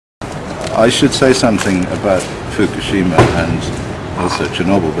I should say something about Fukushima and also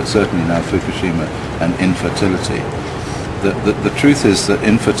Chernobyl, but certainly now Fukushima and infertility. The truth is that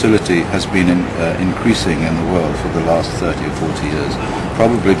infertility has been increasing in the world for the last 30 or 40 years,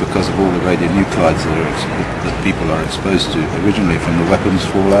 probably because of all the radionuclides that people are exposed to, originally from the weapons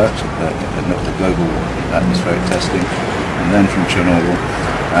fallout, the global atmospheric testing, and then from Chernobyl,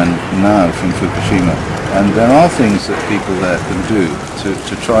 and now from Fukushima. And there are things that people there can do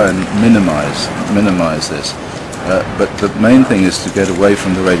to try and minimize this. But the main thing is to get away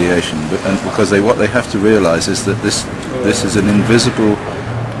from the radiation, because what they have to realize is that this is an invisible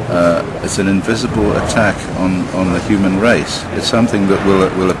attack on the human race. It's something that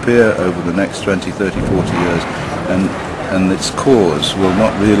will appear over the next 20, 30, 40 years, and its cause will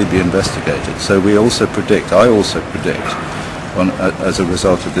not really be investigated. So I also predict, as a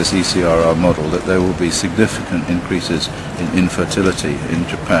result of this ECRR model, that there will be significant increases in infertility in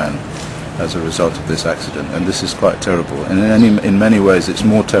Japan as a result of this accident, and this is quite terrible. And in many ways it's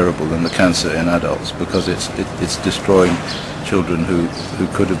more terrible than the cancer in adults, because it's destroying children who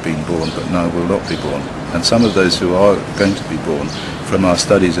could have been born but now will not be born. And some of those who are going to be born, from our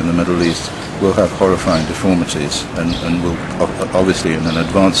studies in the Middle East, will have horrifying deformities, and will obviously, in an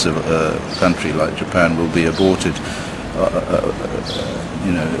advanced country like Japan, will be aborted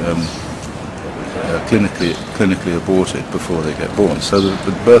clinically aborted before they get born, so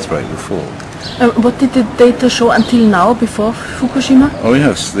the birth rate will fall. What did the data show until now, before Fukushima? Oh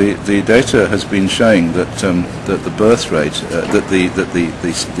yes, the data has been showing that the birth rate, that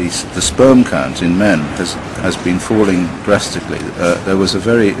the sperm count in men has been falling drastically. There was a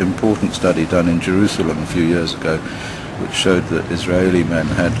very important study done in Jerusalem a few years ago, which showed that Israeli men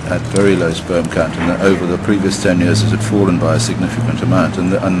had very low sperm count, and that over the previous 10 years it had fallen by a significant amount.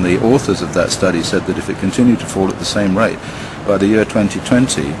 And the authors of that study said that if it continued to fall at the same rate, by the year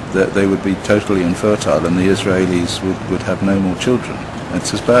 2020, that they would be totally infertile, and the Israelis would have no more children.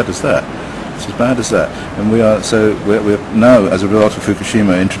 It's as bad as that. It's as bad as that. And we're now, as a result of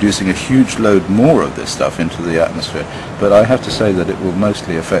Fukushima, introducing a huge load more of this stuff into the atmosphere. But I have to say that it will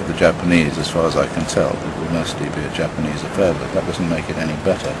mostly affect the Japanese, as far as I can tell. It will mostly be a Japanese affair, but that doesn't make it any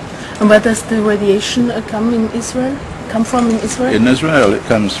better. And where does the radiation come from in Israel? In Israel, it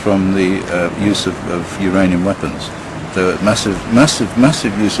comes from the use of uranium weapons. The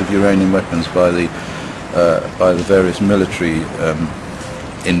massive use of uranium weapons by the various military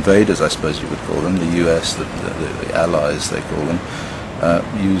invaders, I suppose you would call them, the US, the allies they call them,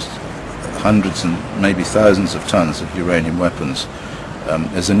 used hundreds and maybe thousands of tons of uranium weapons.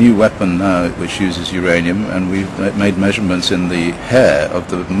 There's a new weapon now which uses uranium, and we've made measurements in the hair of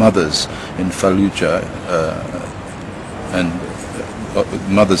the mothers in Fallujah and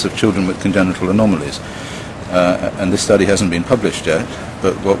mothers of children with congenital anomalies. And this study hasn't been published yet,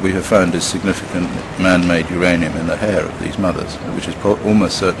 but what we have found is significant man-made uranium in the hair of these mothers, which is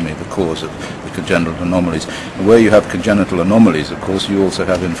almost certainly the cause of the congenital anomalies. And where you have congenital anomalies, of course, you also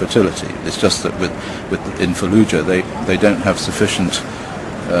have infertility. It's just that in Fallujah, they don't have sufficient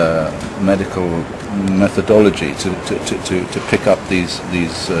medical methodology to pick up these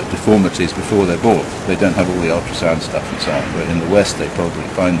deformities before they're born. They don't have all the ultrasound stuff and so on. But in the West, they probably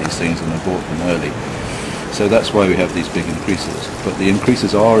find these things and abort them early. So that's why we have these big increases. But the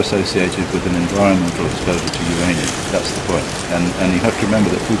increases are associated with an environmental exposure to uranium. That's the point. And you have to remember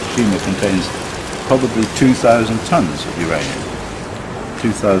that Fukushima contains probably 2,000 tons of uranium.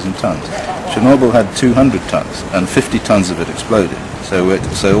 2,000 tons. Chernobyl had 200 tons, and 50 tons of it exploded. So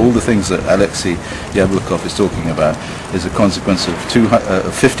all the things that Alexei Yablokov is talking about is a consequence of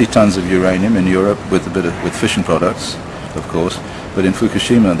 50 tons of uranium in Europe with fission products, of course. But in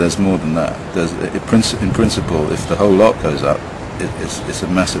Fukushima, there's more than that. In principle, if the whole lot goes up, it's a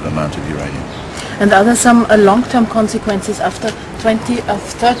massive amount of uranium. And are there some long-term consequences after 20,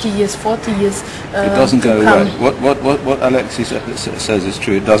 30 years, 40 years? It doesn't go away. What Alexei says is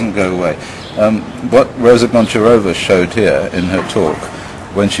true. It doesn't go away. What Rosa Goncharova showed here in her talk,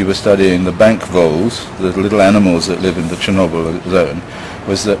 when she was studying the bank voles, the little animals that live in the Chernobyl zone,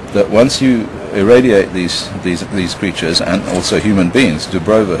 was that once you irradiate these creatures, and also human beings,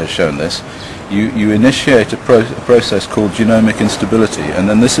 Dubrova has shown this, you initiate a process called genomic instability, and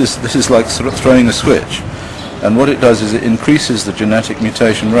then this is like throwing a switch. And what it does is it increases the genetic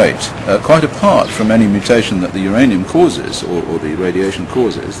mutation rate, quite apart from any mutation that the uranium causes or the radiation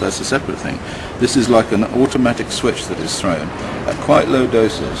causes. That's a separate thing. This is like an automatic switch that is thrown at quite low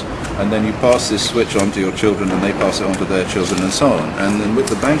doses, and then you pass this switch on to your children, and they pass it on to their children, and so on. And then with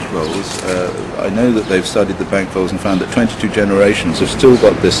the bank voles, I know that they've studied the bank voles and found that 22 generations have still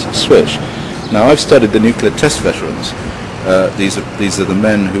got this switch. Now, I've studied the nuclear test veterans, These are the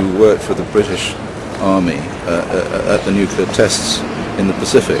men who worked for the British Army at the nuclear tests in the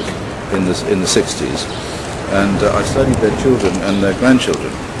Pacific in the 60s, and I studied their children and their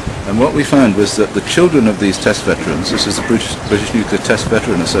grandchildren. And what we found was that the children of these test veterans, this is the British Nuclear Test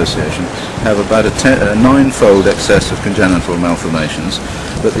Veteran Association, have about a 9-fold excess of congenital malformations.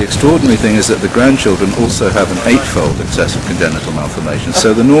 But the extraordinary thing is that the grandchildren also have an 8-fold excess of congenital malformations.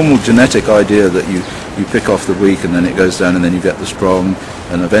 So the normal genetic idea that you pick off the weak and then it goes down and then you get the strong,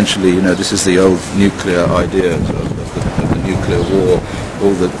 and eventually, you know, this is the old nuclear idea of the nuclear war,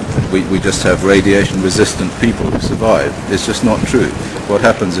 we just have radiation resistant people who survive. It's just not true. What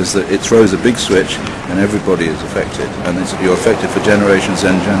happens is that it throws a big switch and everybody is affected, and you're affected for generations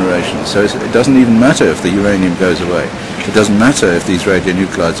and generations. So it doesn't even matter if the uranium goes away. It doesn't matter if these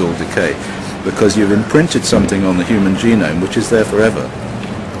radionuclides all decay, because you've imprinted something on the human genome which is there forever.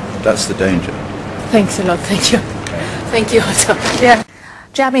 That's the danger. Thanks a lot. Thank you. Thank you also. Yeah.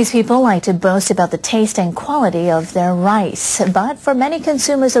 Japanese people like to boast about the taste and quality of their rice, but for many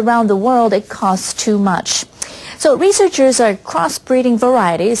consumers around the world, it costs too much. So researchers are crossbreeding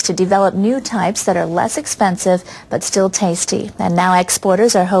varieties to develop new types that are less expensive but still tasty. And now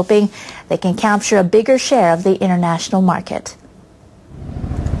exporters are hoping they can capture a bigger share of the international market.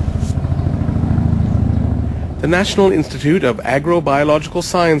 The National Institute of Agrobiological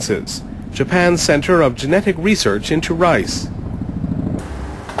Sciences, Japan's Center of Genetic Research into Rice.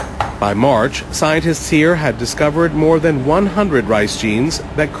 By March, scientists here had discovered more than 100 rice genes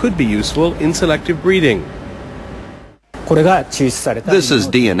that could be useful in selective breeding. This is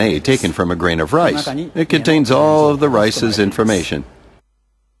DNA taken from a grain of rice. It contains all of the rice's information.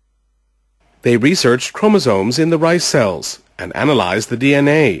 They researched chromosomes in the rice cells and analyzed the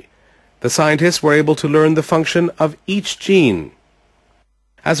DNA. The scientists were able to learn the function of each gene.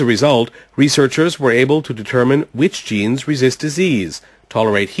 As a result, researchers were able to determine which genes resist disease,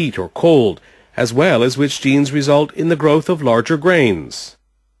 tolerate heat or cold, as well as which genes result in the growth of larger grains.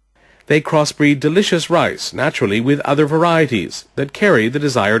 They crossbreed delicious rice naturally with other varieties that carry the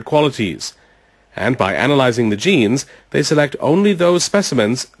desired qualities. And by analyzing the genes, they select only those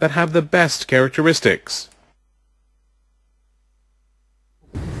specimens that have the best characteristics.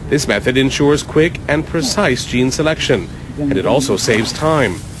 This method ensures quick and precise gene selection, and it also saves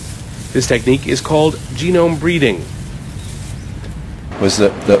time. This technique is called genome breeding. Was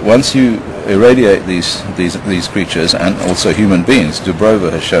that once you irradiate these creatures, and also human beings,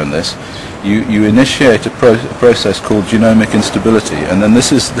 Dubrova has shown this, you initiate a process called genomic instability, and then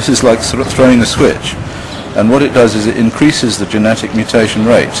this is like sort of throwing a switch, and what it does is it increases the genetic mutation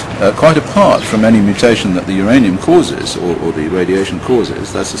rate, quite apart from any mutation that the uranium causes or the radiation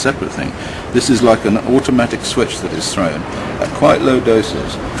causes. That's a separate thing. This is like an automatic switch that is thrown at quite low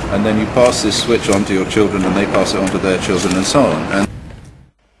doses, and then you pass this switch on to your children and they pass it on to their children and so on. And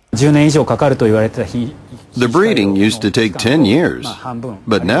the breeding used to take 10 years,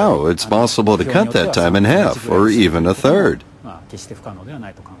 but now it's possible to cut that time in half or even a third.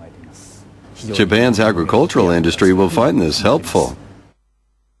 Japan's agricultural industry will find this helpful.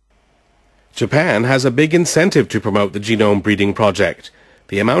 Japan has a big incentive to promote the genome breeding project.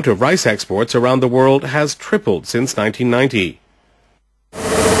 The amount of rice exports around the world has tripled since 1990.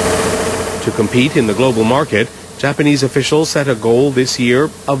 To compete in the global market, Japanese officials set a goal this year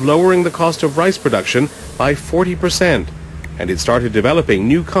of lowering the cost of rice production by 40%, and it started developing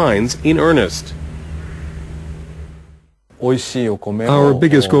new kinds in earnest. Our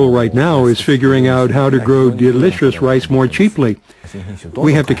biggest goal right now is figuring out how to grow delicious rice more cheaply.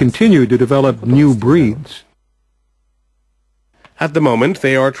 We have to continue to develop new breeds. At the moment,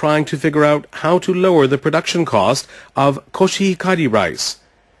 they are trying to figure out how to lower the production cost of koshihikari rice.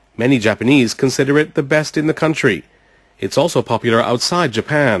 Many Japanese consider it the best in the country. It's also popular outside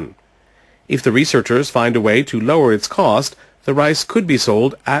Japan. If the researchers find a way to lower its cost, the rice could be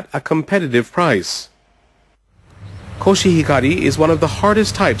sold at a competitive price. Koshihikari is one of the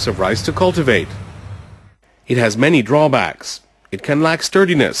hardest types of rice to cultivate. It has many drawbacks. It can lack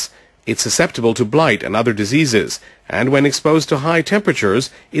sturdiness. It's susceptible to blight and other diseases, and when exposed to high temperatures,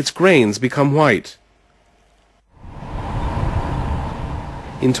 its grains become white.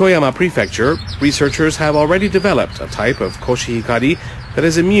 In Toyama Prefecture, researchers have already developed a type of koshihikari that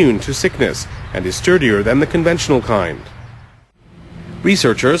is immune to sickness and is sturdier than the conventional kind.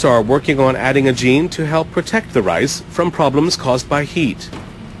 Researchers are working on adding a gene to help protect the rice from problems caused by heat.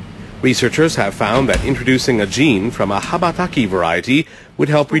 Researchers have found that introducing a gene from a habataki variety would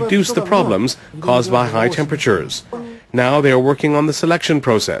help reduce the problems caused by high temperatures. Now they are working on the selection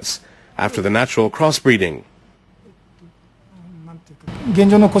process after the natural crossbreeding.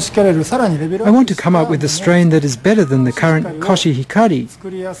 I want to come up with a strain that is better than the current Koshi Hikari.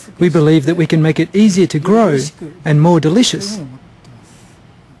 We believe that we can make it easier to grow and more delicious.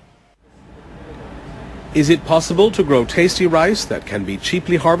 Is it possible to grow tasty rice that can be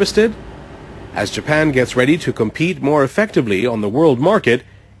cheaply harvested? As Japan gets ready to compete more effectively on the world market,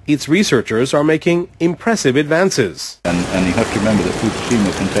 its researchers are making impressive advances. And you have to remember that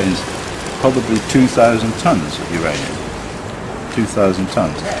Fukushima contains probably 2,000 tons of uranium. 2,000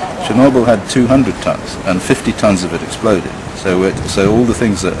 tons. Chernobyl had 200 tons, and 50 tons of it exploded. So all the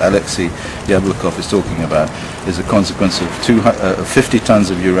things that Alexei Yablokov is talking about is a consequence of 50 tons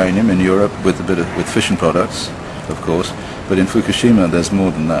of uranium in Europe with fission products, of course. But in Fukushima, there's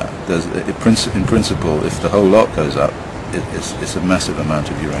more than that. In principle, if the whole lot goes up, it's a massive amount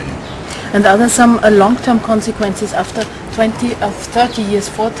of uranium. And are there some long-term consequences after 20 or 30 years,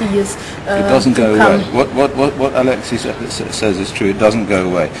 40 years? It doesn't go away. What Alexei says is true. It doesn't go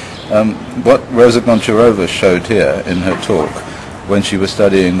away. What Rosa Goncharova showed here in her talk, when she was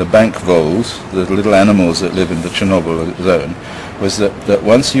studying the bank voles, the little animals that live in the Chernobyl zone, was that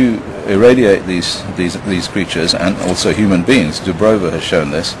once you irradiate these creatures, and also human beings, Dubrova has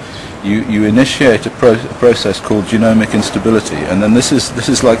shown this, you initiate a process called genomic instability, and then this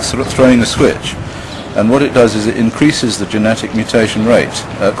is like sort of throwing a switch. And what it does is it increases the genetic mutation rate,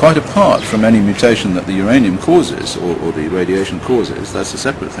 quite apart from any mutation that the uranium causes or the radiation causes. That's a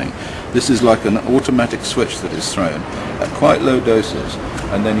separate thing. This is like an automatic switch that is thrown at quite low doses,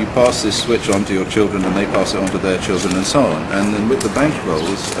 and then you pass this switch on to your children and they pass it on to their children and so on. And then with the bank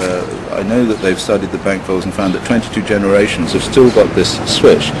voles, I know that they've studied the bank voles and found that 22 generations have still got this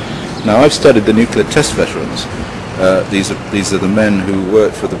switch. Now I've studied the nuclear test veterans. These are the men who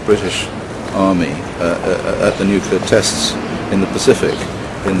worked for the British Army at the nuclear tests in the Pacific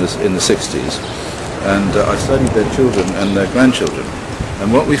in the 60s, and I studied their children and their grandchildren.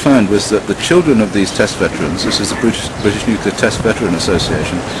 And what we found was that the children of these test veterans, this is the British Nuclear Test Veteran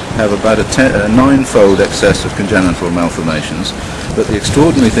Association, have about a 9-fold excess of congenital malformations. But the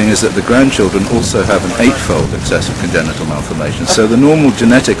extraordinary thing is that the grandchildren also have an 8-fold excess of congenital malformations. So the normal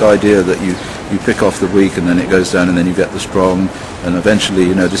genetic idea that you pick off the weak and then it goes down and then you get the strong, and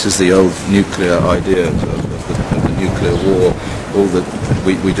eventually, this is the old nuclear idea of the nuclear war,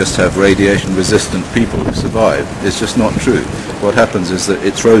 we just have radiation-resistant people who survive. It's just not true. What happens is that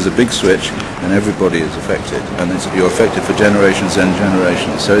it throws a big switch and everybody is affected, and you're affected for generations and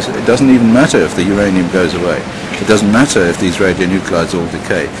generations. So it doesn't even matter if the uranium goes away. It doesn't matter if these radionuclides all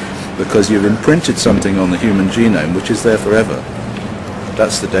decay, because you've imprinted something on the human genome which is there forever.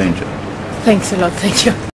 That's the danger. Thanks a lot. Thank you.